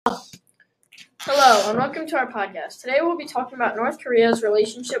Hello, and welcome to our podcast. Today we'll be talking about North Korea's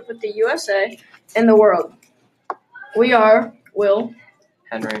relationship with the USA and the world. We are Will,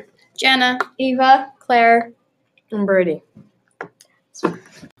 Henry, Jenna, Eva, Claire, and Brady.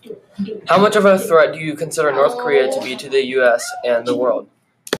 how much of a threat do you consider North Korea to be to the U.S. and the world?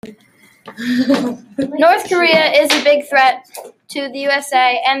 North Korea is a big threat to the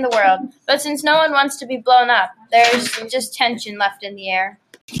USA and the world, but since no one wants to be blown up, there's just tension left in the air.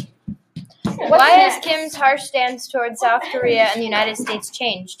 Why has Kim's harsh stance towards South Korea and the United States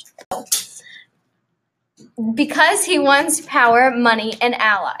changed? because he wants power, money, and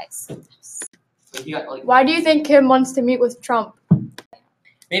allies. Why do you think Kim wants to meet with Trump?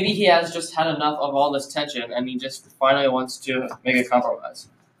 Maybe he has just had enough of all this tension and he just finally wants to make a compromise.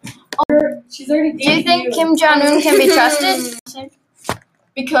 Do you think Kim Jong-un can be trusted?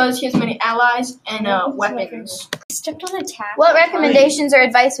 Because he has many allies and weapons. Stepped on a tap. What recommendations or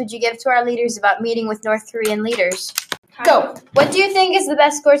advice would you give to our leaders about meeting with North Korean leaders? Go! What do you think is the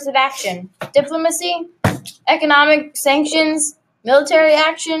best course of action? Diplomacy? Economic sanctions? Military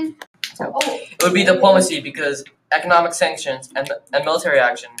action? It would be diplomacy because economic sanctions and military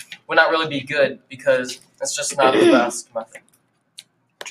action would not really be good because it's just not the best method.